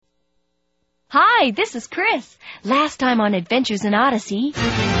Hi, this is Chris. Last time on Adventures in Odyssey...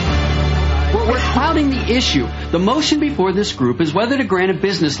 We're clouding the issue. The motion before this group is whether to grant a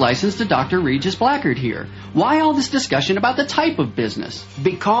business license to Dr. Regis Blackard here. Why all this discussion about the type of business?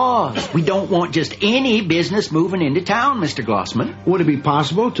 Because we don't want just any business moving into town, Mr. Glossman. Would it be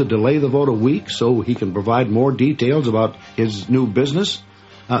possible to delay the vote a week so he can provide more details about his new business?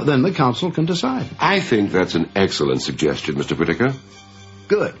 Then the council can decide. I think that's an excellent suggestion, Mr. Whittaker.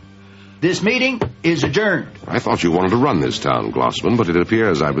 Good. This meeting is adjourned. I thought you wanted to run this town, Glossman, but it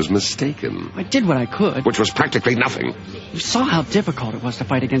appears I was mistaken. I did what I could. Which was practically nothing. You saw how difficult it was to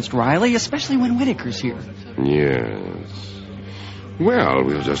fight against Riley, especially when Whittaker's here. Yes. Well,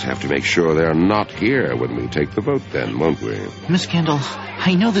 we'll just have to make sure they're not here when we take the vote then, won't we? Miss Kendall,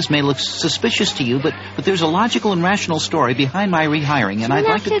 I know this may look suspicious to you, but there's a logical and rational story behind my rehiring, and I'd like to... You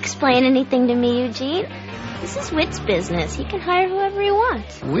don't have to explain anything to me, Eugene. This is Whit's business. He can hire whoever he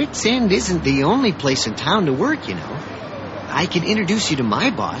wants. Whit's End isn't the only place in town to work, you know. I can introduce you to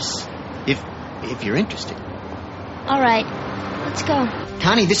my boss, if you're interested. All right, let's go.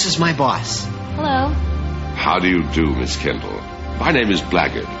 Connie, this is my boss. Hello. How do you do, Miss Kendall? My name is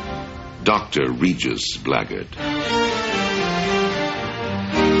Blackard. Dr. Regis Blackard.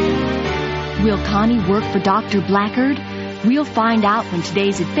 Will Connie work for Dr. Blackard? We'll find out when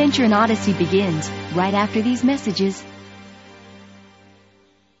today's Adventure in Odyssey begins, right after these messages.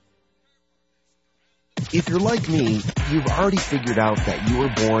 If you're like me, you've already figured out that you were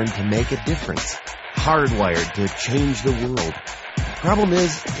born to make a difference. Hardwired to change the world. Problem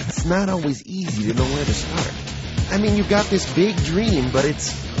is, it's not always easy to know where to start. I mean, you've got this big dream, but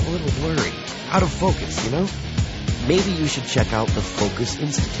it's a little blurry. Out of focus, you know? Maybe you should check out the Focus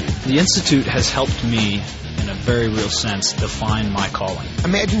Institute. The Institute has helped me, in a very real sense, define my calling.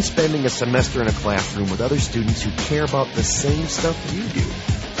 Imagine spending a semester in a classroom with other students who care about the same stuff you do.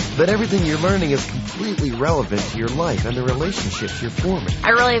 But everything you're learning is completely relevant to your life and the relationships you're forming. I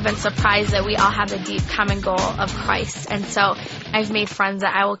really have been surprised that we all have the deep common goal of Christ. And so I've made friends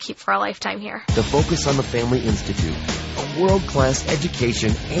that I will keep for a lifetime here. The Focus on the Family Institute. A world-class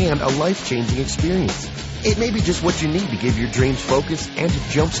education and a life-changing experience. It may be just what you need to give your dreams focus and to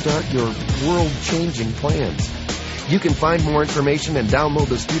jumpstart your world-changing plans. You can find more information and download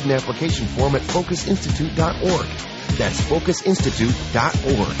the student application form at focusinstitute.org. That's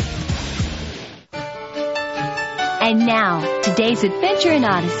focusinstitute.org. And now, today's Adventure in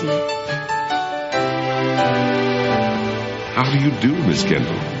Odyssey. How do you do, Miss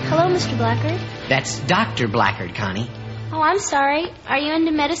Kendall? Hello, Mr. Blackard. That's Dr. Blackard, Connie. Oh, I'm sorry. Are you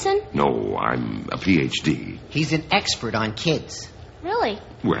into medicine? No, I'm a PhD. He's an expert on kids. Really?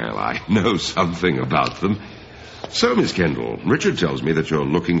 Well, I know something about them. So, Miss Kendall, Richard tells me that you're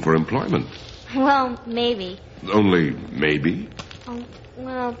looking for employment. Well, maybe. Only maybe? Oh,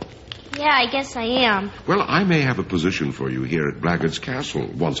 well, yeah, I guess I am. Well, I may have a position for you here at Blackard's Castle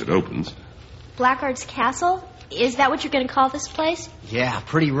once it opens. Blackard's Castle? Is that what you're going to call this place? Yeah,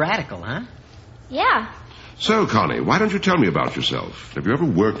 pretty radical, huh? Yeah. So, Connie, why don't you tell me about yourself? Have you ever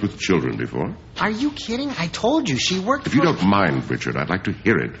worked with children before? Are you kidding? I told you she worked If you don't mind, Richard, I'd like to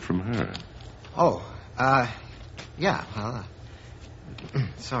hear it from her. Oh, yeah,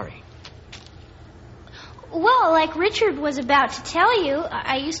 sorry. Well, like Richard was about to tell you,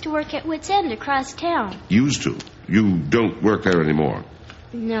 I used to work at Whit's End across town. Used to? You don't work there anymore?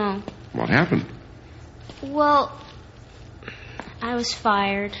 No. What happened? Well, I was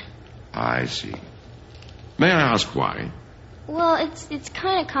fired. I see. May I ask why? Well, it's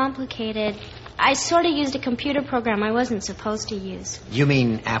kind of complicated. I sort of used a computer program I wasn't supposed to use. You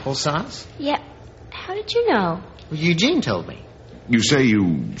mean applesauce? Yeah. How did you know? Well, Eugene told me. You say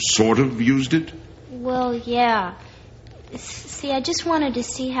you sort of used it? Well, yeah. See, I just wanted to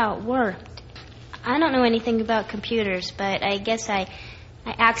see how it worked. I don't know anything about computers, but I guess I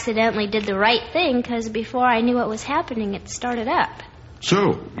accidentally did the right thing because before I knew what was happening, it started up.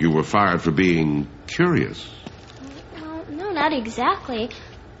 So, you were fired for being curious? Well, no, not exactly.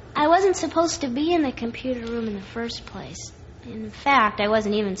 I wasn't supposed to be in the computer room in the first place. In fact, I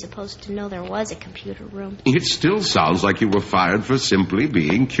wasn't even supposed to know there was a computer room. It still sounds like you were fired for simply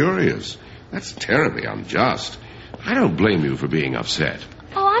being curious. That's terribly unjust. I don't blame you for being upset.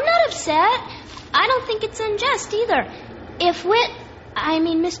 Oh, I'm not upset. I don't think it's unjust either. If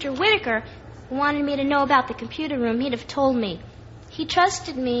Mr. Whittaker wanted me to know about the computer room, he'd have told me. He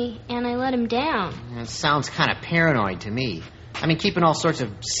trusted me, and I let him down. That sounds kind of paranoid to me. I mean, keeping all sorts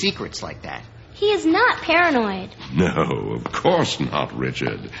of secrets like that. He is not paranoid. No, of course not,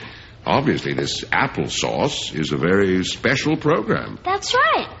 Richard. Obviously, this applesauce is a very special program. That's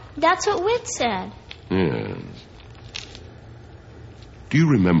right. That's what Whit said. Yes. Do you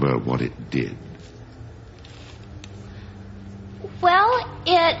remember what it did? Well,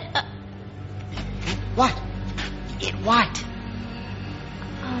 it... What? It what?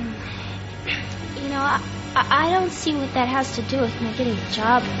 You know, I don't see what that has to do with my getting a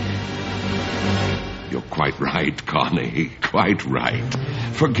job here. You're quite right, Connie. Quite right.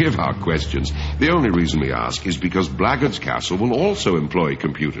 Forgive our questions. The only reason we ask is because Blackguard's Castle will also employ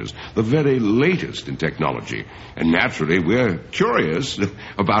computers, the very latest in technology. And naturally, we're curious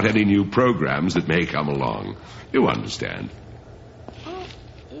about any new programs that may come along. You understand? Oh,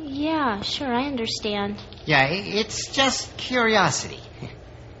 yeah, sure, I understand. Yeah, it's just curiosity.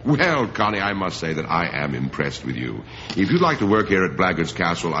 Well, Connie, I must say that I am impressed with you. If you'd like to work here at Blackguard's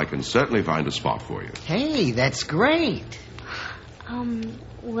Castle, I can certainly find a spot for you. Hey, that's great.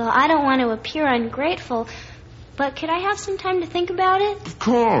 Well, I don't want to appear ungrateful, but could I have some time to think about it? Of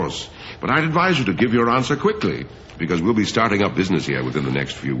course. But I'd advise you to give your answer quickly, because we'll be starting up business here within the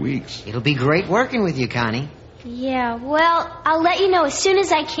next few weeks. It'll be great working with you, Connie. Yeah, well, I'll let you know as soon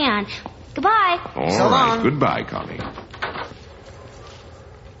as I can. Goodbye. All So right. long. Goodbye, Connie.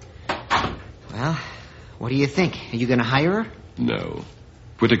 Well, what do you think? Are you going to hire her? No.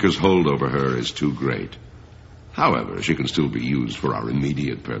 Whittaker's hold over her is too great. However, she can still be used for our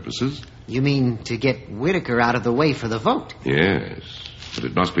immediate purposes. You mean to get Whittaker out of the way for the vote? Yes, but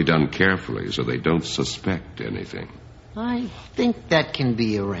it must be done carefully so they don't suspect anything. I think that can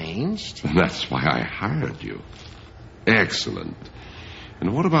be arranged. That's why I hired you. Excellent.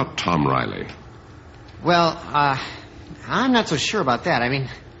 And what about Tom Riley? Well, I'm not so sure about that. I mean,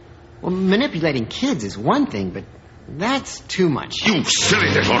 well, manipulating kids is one thing, but that's too much. You silly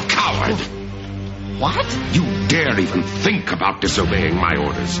little coward! What? You dare even think about disobeying my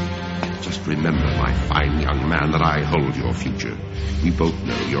orders. Just remember, my fine young man, that I hold your future. We both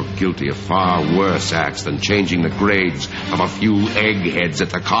know you're guilty of far worse acts than changing the grades of a few eggheads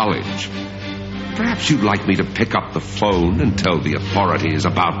at the college. Perhaps you'd like me to pick up the phone and tell the authorities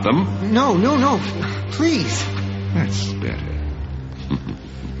about them? No. Please. That's better.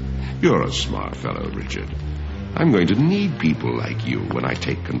 You're a smart fellow, Richard. I'm going to need people like you when I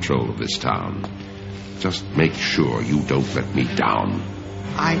take control of this town. Just make sure you don't let me down.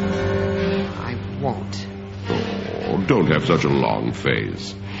 I won't. Oh, don't have such a long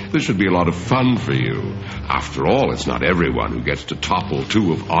face. This should be a lot of fun for you. After all, it's not everyone who gets to topple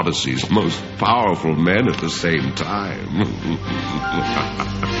two of Odyssey's most powerful men at the same time.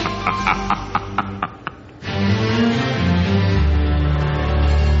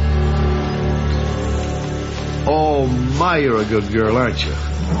 Oh, my, you're a good girl, aren't you?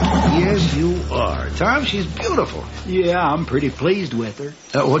 Yes, you are. Tom, she's beautiful. Yeah, I'm pretty pleased with her.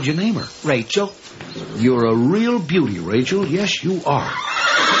 What'd you name her? Rachel. You're a real beauty, Rachel. Yes, you are.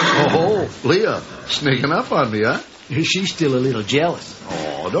 Oh, Leah, sneaking up on me, huh? She's still a little jealous.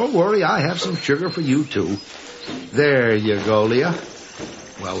 Oh, don't worry. I have some sugar for you, too. There you go, Leah.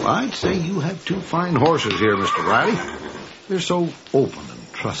 Well, I'd say you have two fine horses here, Mr. Riley. They're so open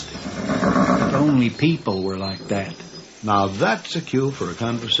and trusting. If only people were like that. Now, that's a cue for a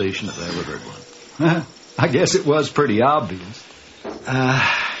conversation if I ever heard one. I guess it was pretty obvious.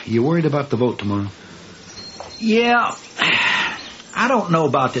 You worried about the vote tomorrow? Yeah. I don't know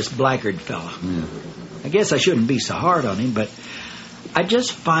about this Blackguard fella. I guess I shouldn't be so hard on him, but I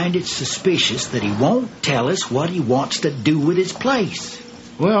just find it suspicious that he won't tell us what he wants to do with his place.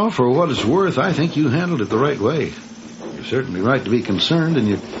 Well, for what it's worth, I think you handled it the right way. You're certainly right to be concerned, and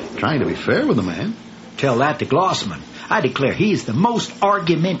you're trying to be fair with the man. Tell that to Glossman. I declare he is the most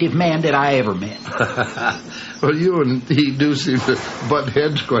argumentative man that I ever met. Well, you and he do seem to butt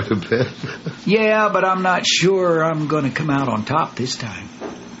heads quite a bit. Yeah, but I'm not sure I'm going to come out on top this time.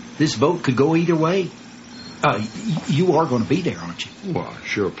 This vote could go either way. You are going to be there, aren't you? Well, I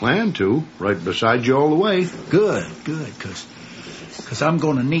sure plan to. Right beside you all the way. Good, because I'm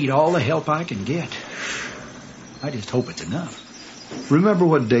going to need all the help I can get. I just hope it's enough. Remember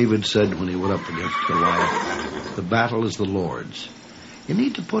what David said when he went up against Goliath? The battle is the Lord's. You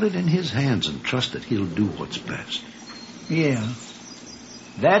need to put it in his hands and trust that he'll do what's best. Yeah.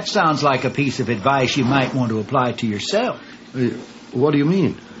 That sounds like a piece of advice you might want to apply to yourself. What do you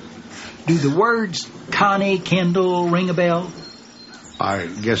mean? Do the words Connie Kendall ring a bell? I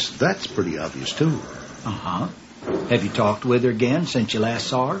guess that's pretty obvious, too. Uh-huh. Have you talked with her again since you last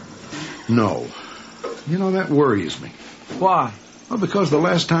saw her? No. You know, that worries me. Why? Well, because the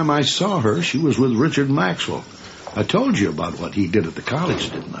last time I saw her, she was with Richard Maxwell. I told you about what he did at the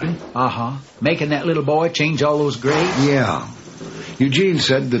college, didn't I? Uh-huh. Making that little boy change all those grades? Yeah. Eugene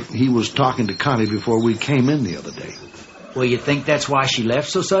said that he was talking to Connie before we came in the other day. Well, you think that's why she left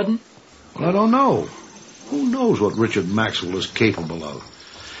so sudden? Well, I don't know. Who knows what Richard Maxwell is capable of?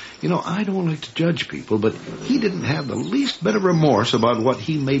 You know, I don't like to judge people, but he didn't have the least bit of remorse about what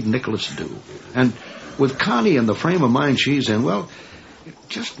he made Nicholas do. And with Connie in the frame of mind she's in, well, it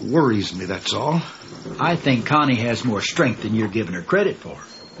just worries me, that's all. I think Connie has more strength than you're giving her credit for.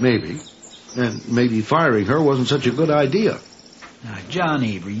 Maybe. And maybe firing her wasn't such a good idea. Now, John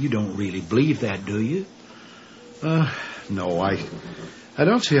Avery, you don't really believe that, do you? No, I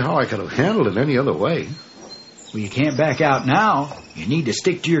don't see how I could have handled it any other way. Well, you can't back out now. You need to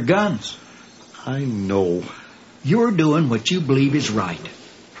stick to your guns. I know. You're doing what you believe is right.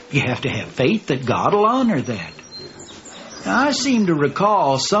 You have to have faith that God will honor that. Now, I seem to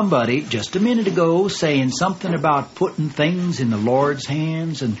recall somebody just a minute ago saying something about putting things in the Lord's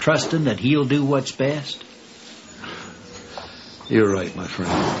hands and trusting that He'll do what's best. You're right, my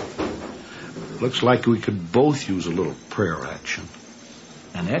friend. Looks like we could both use a little prayer action.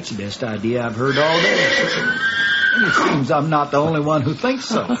 And that's the best idea I've heard all day. And it seems I'm not the only one who thinks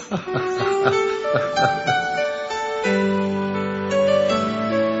so. What?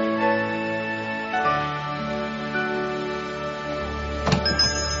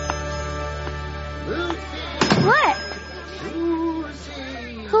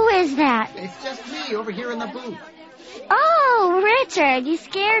 Who is that? It's just me over here in the booth. Oh, Richard, you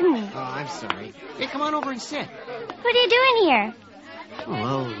scared me. Oh, I'm sorry. Hey, come on over and sit. What are you doing here?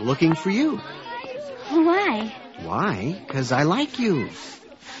 Well, looking for you. Why? Why? Because I like you.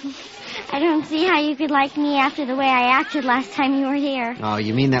 I don't see how you could like me after the way I acted last time you were here. Oh,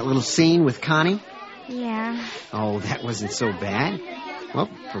 you mean that little scene with Connie? Yeah. Oh, that wasn't so bad. Well,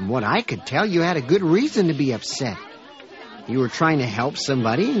 from what I could tell, you had a good reason to be upset. You were trying to help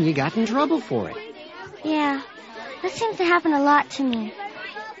somebody and you got in trouble for it. Yeah. That seems to happen a lot to me.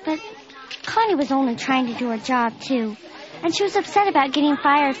 But Connie was only trying to do her job, too. And she was upset about getting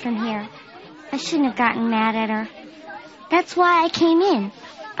fired from here. I shouldn't have gotten mad at her. That's why I came in.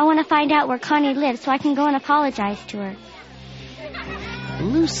 I want to find out where Connie lives so I can go and apologize to her.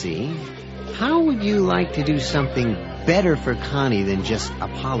 Lucy, how would you like to do something better for Connie than just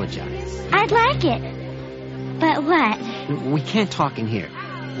apologize? I'd like it. But what? We can't talk in here.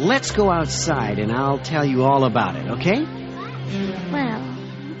 Let's go outside and I'll tell you all about it, okay? Well,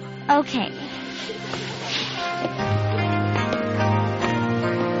 okay.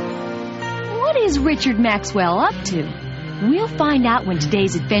 What is Richard Maxwell up to? We'll find out when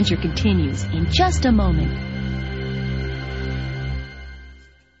today's adventure continues in just a moment.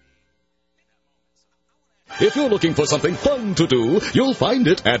 If you're looking for something fun to do, you'll find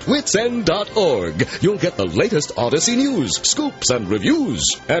it at witsend.org. You'll get the latest Odyssey news, scoops, and reviews.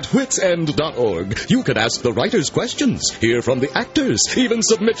 At witsend.org, you can ask the writers questions, hear from the actors, even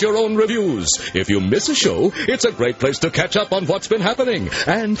submit your own reviews. If you miss a show, it's a great place to catch up on what's been happening.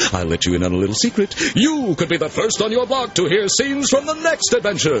 And I'll let you in on a little secret. You could be the first on your blog to hear scenes from the next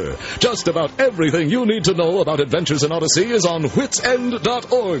adventure. Just about everything you need to know about Adventures in Odyssey is on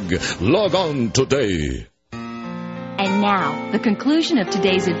witsend.org. Log on today. And now, the conclusion of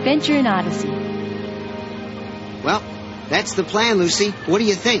today's adventure in Odyssey. Well, that's the plan, Lucy. What do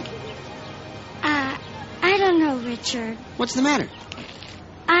you think? I don't know, Richard. What's the matter?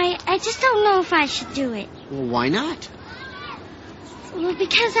 I just don't know if I should do it. Well, why not? Well,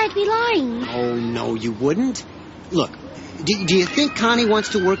 because I'd be lying. Oh, no, you wouldn't. Look, do you think Connie wants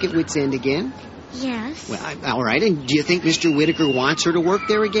to work at Wits End again? Yes. Well, all right, and do you think Mr. Whitaker wants her to work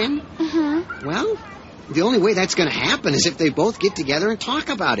there again? Mm-hmm. Well, the only way that's going to happen is if they both get together and talk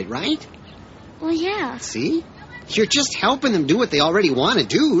about it, right? Well, yeah. See? You're just helping them do what they already want to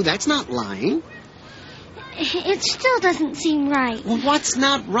do. That's not lying. It still doesn't seem right. Well, what's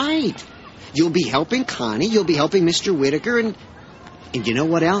not right? You'll be helping Connie, you'll be helping Mr. Whitaker, and you know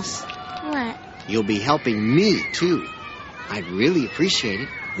what else? What? You'll be helping me, too. I'd really appreciate it.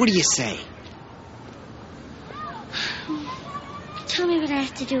 What do you say? Tell me what I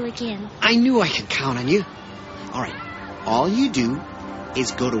have to do again. I knew I could count on you. All right. All you do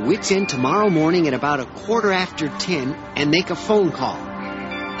is go to Wits End tomorrow morning at about 10:15 and make a phone call.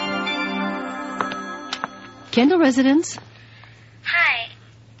 Kendall residence? Hi.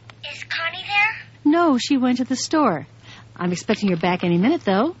 Is Connie there? No, she went to the store. I'm expecting her back any minute,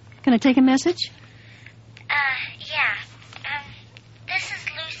 though. Can I take a message? Yeah. This is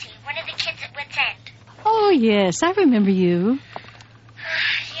Lucy, one of the kids at Wits End. Oh, yes, I remember you.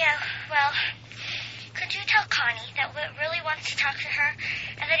 Yeah, well, could you tell Connie that Whit really wants to talk to her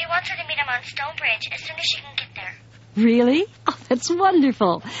and that he wants her to meet him on Stonebridge as soon as she can get there? Really? Oh, that's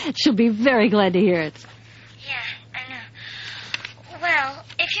wonderful. She'll be very glad to hear it. Yeah, I know. Well,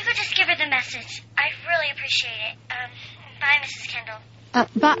 if you could just give her the message, I'd really appreciate it. Bye, Mrs. Kendall.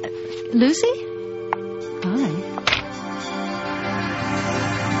 Bye. Lucy?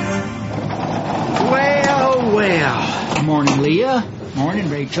 Morning, Leah. Morning,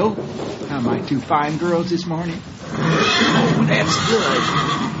 Rachel. How are my two fine girls this morning? Oh, that's good.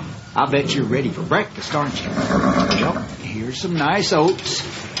 I'll bet you're ready for breakfast, aren't you? Well, here's some nice oats.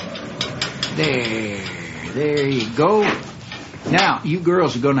 There you go. Now, you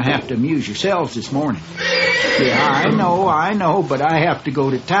girls are going to have to amuse yourselves this morning. Yeah, I know, but I have to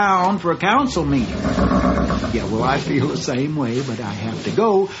go to town for a council meeting. Yeah, well, I feel the same way, but I have to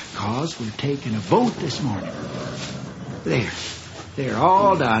go because we're taking a vote this morning. They're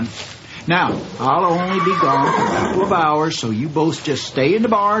all done. Now, I'll only be gone for a couple of hours, so you both just stay in the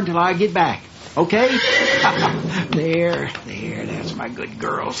bar until I get back. Okay? There, that's my good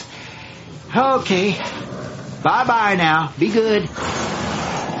girls. Okay. Bye-bye now. Be good.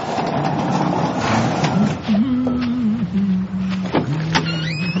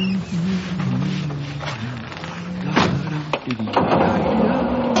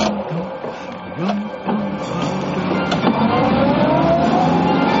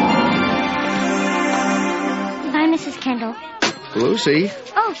 Lucy.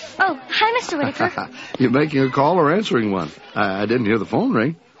 Oh, hi, Mr. Whitaker. You're making a call or answering one? I didn't hear the phone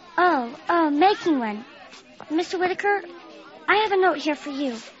ring. Making one. Mr. Whitaker, I have a note here for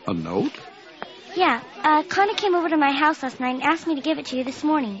you. A note? Yeah, Connie came over to my house last night and asked me to give it to you this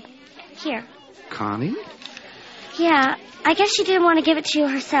morning. Here. Connie? Yeah, I guess she didn't want to give it to you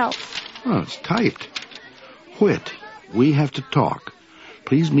herself. Oh, it's typed. Whit, we have to talk.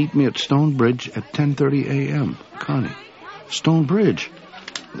 Please meet me at Stone Bridge at 10:30 a.m. Connie. Stone Bridge?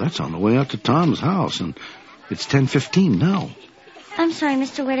 That's on the way out to Tom's house, and it's 10:15 now. I'm sorry,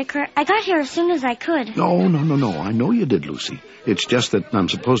 Mr. Whitaker. I got here as soon as I could. No. I know you did, Lucy. It's just that I'm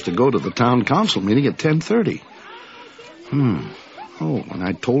supposed to go to the town council meeting at 10:30. Oh, and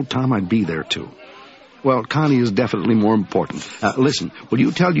I told Tom I'd be there, too. Well, Connie is definitely more important. Listen, will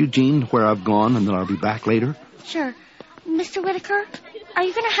you tell Eugene where I've gone and that I'll be back later? Sure. Mr. Whitaker, are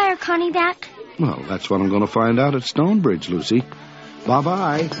you going to hire Connie back? Well, that's what I'm going to find out at Stonebridge, Lucy.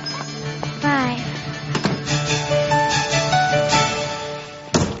 Bye-bye. Bye.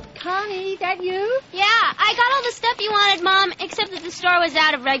 Connie, that you? Yeah, I got all the stuff you wanted, Mom, except that the store was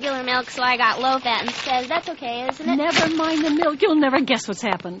out of regular milk, so I got low-fat instead. That's okay, isn't it? Never mind the milk. You'll never guess what's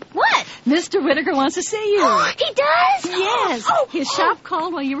happened. What? Mr. Whitaker wants to see you. He does? Yes. His shop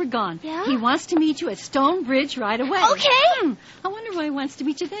called while you were gone. Yeah? He wants to meet you at Stone Bridge right away. Okay. I wonder why he wants to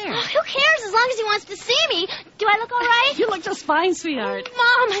meet you there. Who cares as long as he wants to see me? Do I look all right? You look just fine, sweetheart.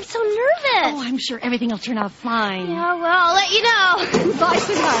 Mom, I'm so nervous. Oh, I'm sure everything will turn out fine. Yeah, well, I'll let you know. Bye,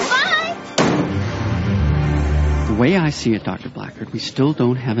 sweetheart. Bye. The way I see it, Dr. Blackard, we still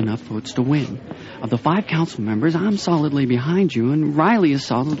don't have enough votes to win. Of the 5 council members, I'm solidly behind you, and Riley is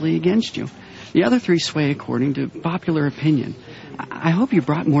solidly against you. The other 3 sway according to popular opinion. I hope you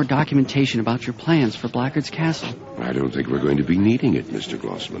brought more documentation about your plans for Blackard's Castle. I don't think we're going to be needing it, Mr.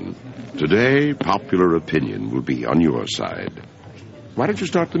 Glossman. Today, popular opinion will be on your side. Why don't you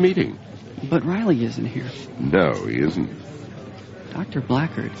start the meeting? But Riley isn't here. No, he isn't. Dr.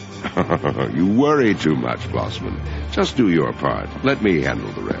 Blackard. You worry too much, Glossman. Just do your part. Let me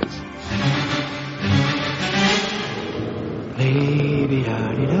handle the rest.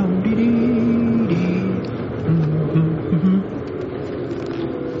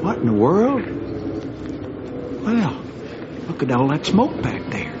 What in the world? Well, look at all that smoke back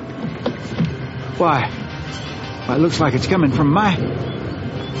there. Why, it looks like it's coming from my...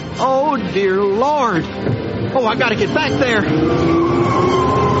 Oh, dear Lord! Oh, I gotta get back there!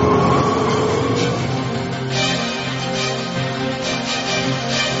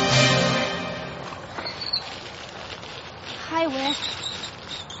 Hi, Whit.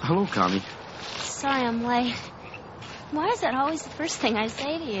 Hello, Connie. Sorry I'm late. Why is that always the first thing I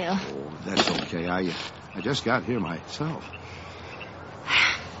say to you? Oh, that's okay. I just got here myself.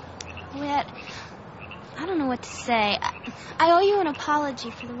 Whit, I don't know what to say. I owe you an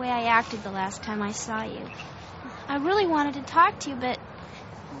apology for the way I acted the last time I saw you. I really wanted to talk to you, but,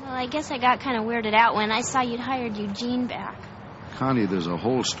 well, I guess I got kind of weirded out when I saw you'd hired Eugene back. Connie, there's a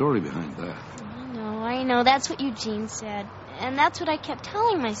whole story behind that. I know. That's what Eugene said. And that's what I kept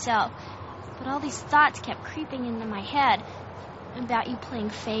telling myself. But all these thoughts kept creeping into my head. About you playing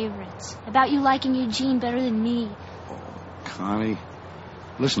favorites. About you liking Eugene better than me. Oh, Connie.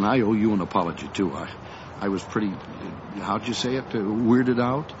 Listen, I owe you an apology, too. I was pretty, how'd you say it, weirded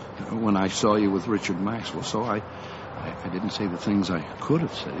out when I saw you with Richard Maxwell. So I didn't say the things I could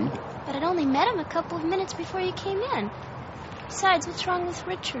have said either. But I'd only met him a couple of minutes before you came in. Besides, what's wrong with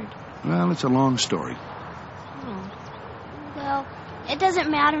Richard? Well, it's a long story. Oh. Well, it doesn't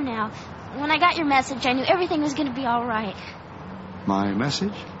matter now. When I got your message, I knew everything was going to be all right. My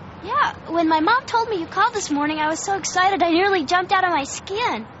message? Yeah, when my mom told me you called this morning, I was so excited I nearly jumped out of my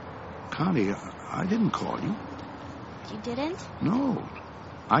skin. Connie, I didn't call you. You didn't? No.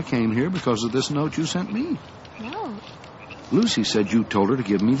 I came here because of this note you sent me. No. Lucy said you told her to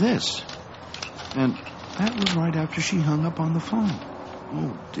give me this. And that was right after she hung up on the phone.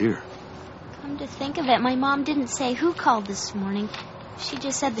 Oh, dear. Come to think of it, my mom didn't say who called this morning. She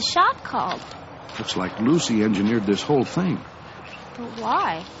just said the shop called. Looks like Lucy engineered this whole thing. But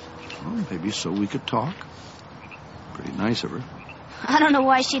why? Well, maybe so we could talk. Pretty nice of her. I don't know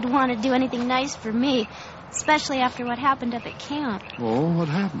why she'd want to do anything nice for me, especially after what happened up at camp. Oh, what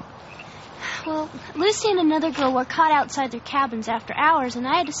happened? Well, Lucy and another girl were caught outside their cabins after hours, and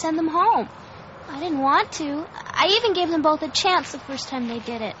I had to send them home. I didn't want to. I even gave them both a chance the first time they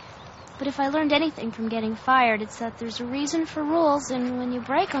did it. But if I learned anything from getting fired, it's that there's a reason for rules, and when you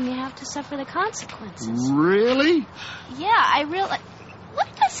break them, you have to suffer the consequences. Really? Yeah, I realize...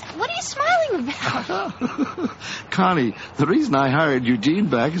 What are you smiling about? Connie, the reason I hired Eugene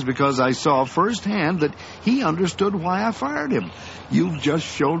back is because I saw firsthand that he understood why I fired him. You've just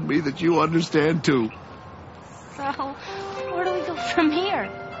shown me that you understand, too. So, where do we go from here?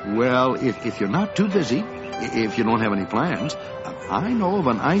 Well, if you're not too busy, if you don't have any plans, I know of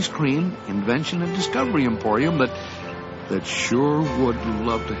an ice cream invention and discovery emporium that sure would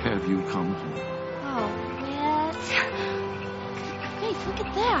love to have you come to. Oh, yes. Hey, look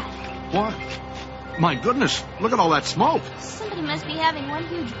at that. What? My goodness, look at all that smoke. Somebody must be having one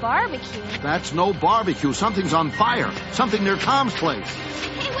huge barbecue. That's no barbecue. Something's on fire. Something near Tom's place.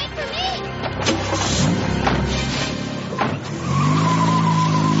 Hey, wait for me!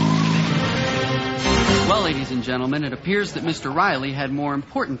 Well, ladies and gentlemen, it appears that Mr. Riley had more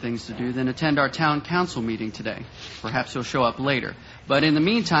important things to do than attend our town council meeting today. Perhaps he'll show up later. But in the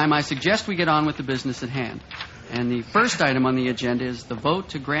meantime, I suggest we get on with the business at hand. And the first item on the agenda is the vote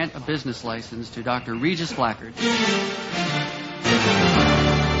to grant a business license to Dr. Regis Blackard.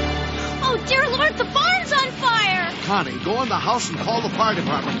 Oh, dear Lord, the barn's on fire! Connie, go in the house and call the fire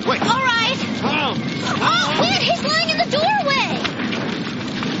department, quick. All right. Tom! Oh, Whit, he's lying in the doorway!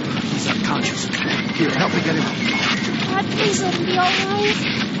 He's unconscious. Here, help me get him up. God, please let him be all right.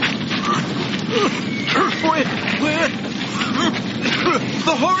 Whit!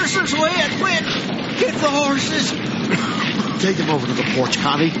 The horses, Whit! Get the horses! Take him over to the porch,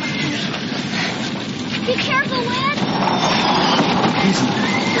 Connie. Be careful, Whit! Easy.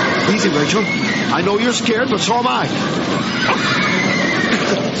 Easy, Rachel. I know you're scared, but so am I.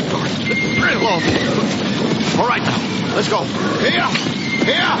 All right, now. Let's go. Here!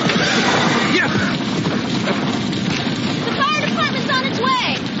 Yeah! The fire department's on its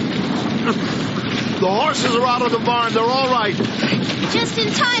way! The horses are out of the barn. They're all right. Just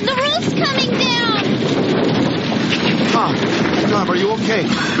in time. The roof's coming down! Tom, are you okay?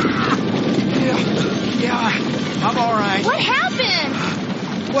 Yeah, I'm all right. What happened?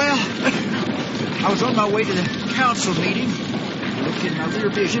 Well, I was on my way to the council meeting. I looked in my rear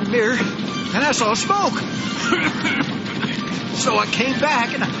vision mirror, and I saw smoke. So I came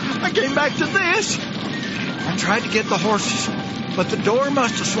back, and I came back to this. I tried to get the horses, but the door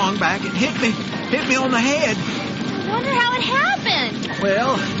must have swung back and hit me on the head. I wonder how it happened.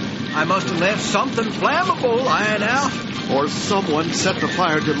 Well, I must have left something flammable lying out. Or someone set the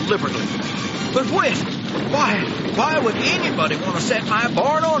fire deliberately. But Whit, why would anybody want to set my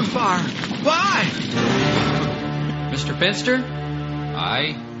barn on fire? Why? Mr. Finster?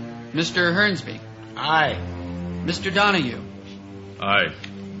 Aye. Mr. Hernsby? Aye. Mr. Donahue? Aye.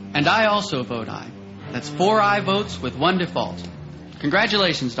 And I also vote aye. That's 4 aye votes with 1 default.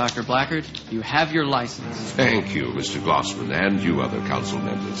 Congratulations, Dr. Blackard. You have your license. Thank you, Mr. Glossman, and you other council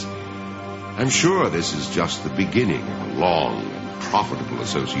members. I'm sure this is just the beginning of a long and profitable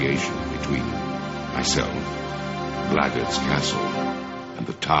association between myself, Blackard's Castle, and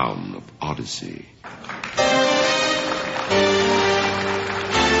the town of Odyssey.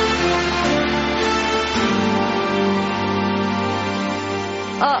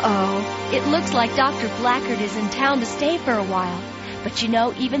 Uh-oh. It looks like Dr. Blackard is in town to stay for a while. But you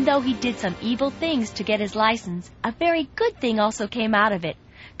know, even though he did some evil things to get his license, a very good thing also came out of it.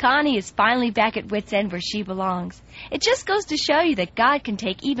 Connie is finally back at Wits End where she belongs. It just goes to show you that God can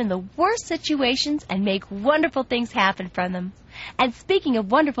take even the worst situations and make wonderful things happen from them. And speaking of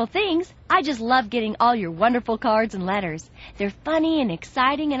wonderful things, I just love getting all your wonderful cards and letters. They're funny and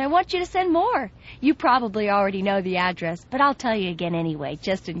exciting, and I want you to send more. You probably already know the address, but I'll tell you again anyway,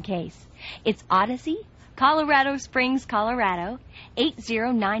 just in case. It's Odyssey, Colorado Springs, Colorado,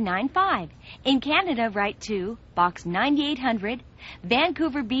 80995. In Canada, write to Box 9800,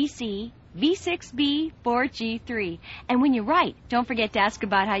 Vancouver, BC, V6B4G3. And when you write, don't forget to ask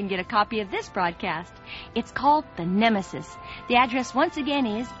about how you can get a copy of this broadcast. It's called The Nemesis. The address once again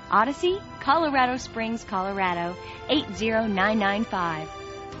is Odyssey, Colorado Springs, Colorado, 80995.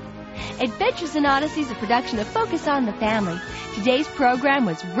 Adventures in Odyssey is a production of Focus on the Family. Today's program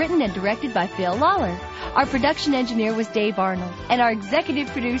was written and directed by Phil Lawler. Our production engineer was Dave Arnold, and our executive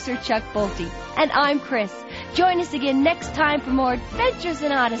producer, Chuck Bolte. And I'm Chris. Join us again next time for more Adventures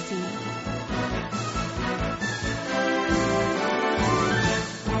in Odyssey.